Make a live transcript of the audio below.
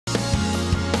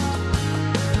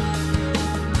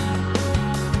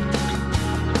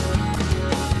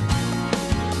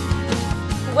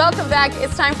back.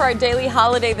 It's time for our daily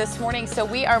holiday this morning. So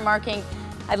we are marking,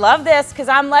 I love this because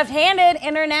I'm left-handed,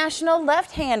 International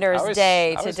Left-Handers Day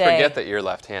today. I always forget that you're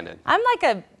left-handed. I'm like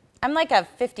a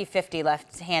 50-50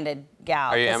 left-handed gal.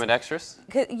 Are you ambidextrous?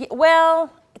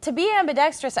 Well, to be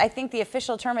ambidextrous, I think the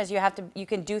official term is you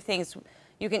can do things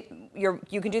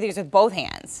with both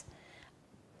hands.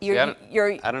 I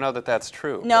don't know that that's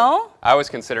true. No? I always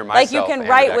consider myself like you can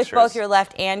write with both your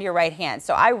left and your right hand.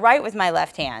 So I write with my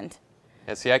left hand.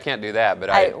 Yeah, see, I can't do that,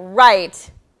 but I write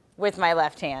with my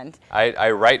left hand. I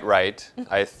write right,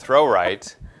 I throw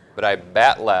right, but I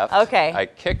bat left. Okay. I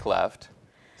kick left.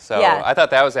 So yeah. I thought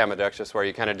that was ambidextrous, where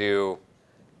you kind of do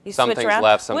some things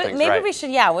left, some things right. Maybe we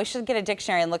should get a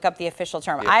dictionary and look up the official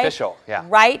term. Yeah.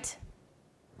 Write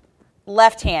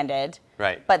left-handed.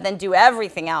 Right. But then do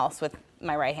everything else with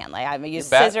my right hand. Like I use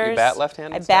scissors. You bat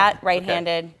left-handed? I bat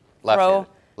right-handed. Okay. Left-handed.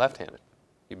 Left-handed.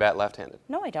 You bat left-handed.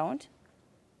 No, I don't.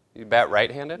 You bat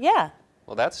right-handed? Yeah.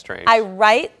 Well, that's strange. I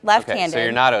write left-handed. Okay, so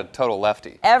you're not a total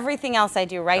lefty. Everything else I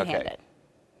do right-handed.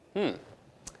 Okay.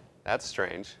 That's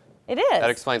strange. It is. That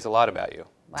explains a lot about you.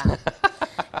 Wow.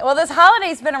 Well, this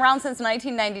holiday's been around since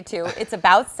 1992. It's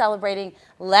about celebrating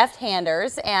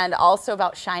left-handers and also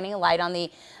about shining a light on the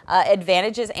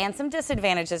advantages and some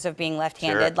disadvantages of being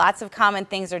left-handed. Sure. Lots of common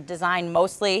things are designed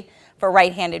mostly for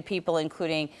right-handed people,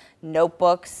 including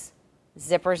notebooks,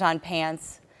 zippers on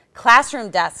pants, classroom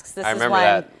desks. This is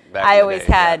one I always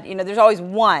had. You know, there's always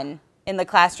one in the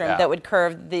classroom that would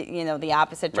curve the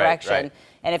opposite direction. Right.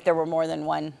 And if there were more than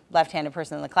one left-handed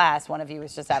person in the class, one of you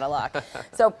was just out of luck.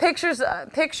 So picture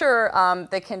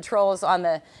the controls on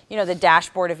the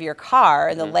dashboard of your car.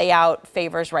 And the layout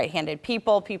favors right-handed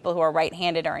people. People who are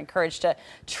right-handed are encouraged to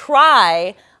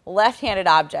try left-handed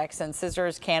objects and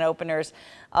scissors, can openers,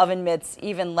 oven mitts,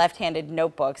 even left-handed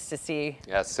notebooks to see.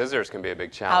 Yeah, scissors can be a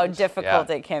big challenge. How difficult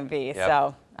it can be. Yep.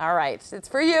 So. All right, it's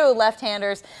for you,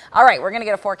 left-handers. All right, we're going to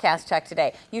get a forecast check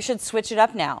today. You should switch it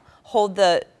up now. Hold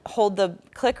the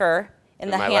clicker in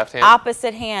the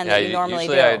opposite hand that you normally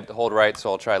do. Usually I hold right,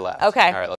 so I'll try left. Okay. All right.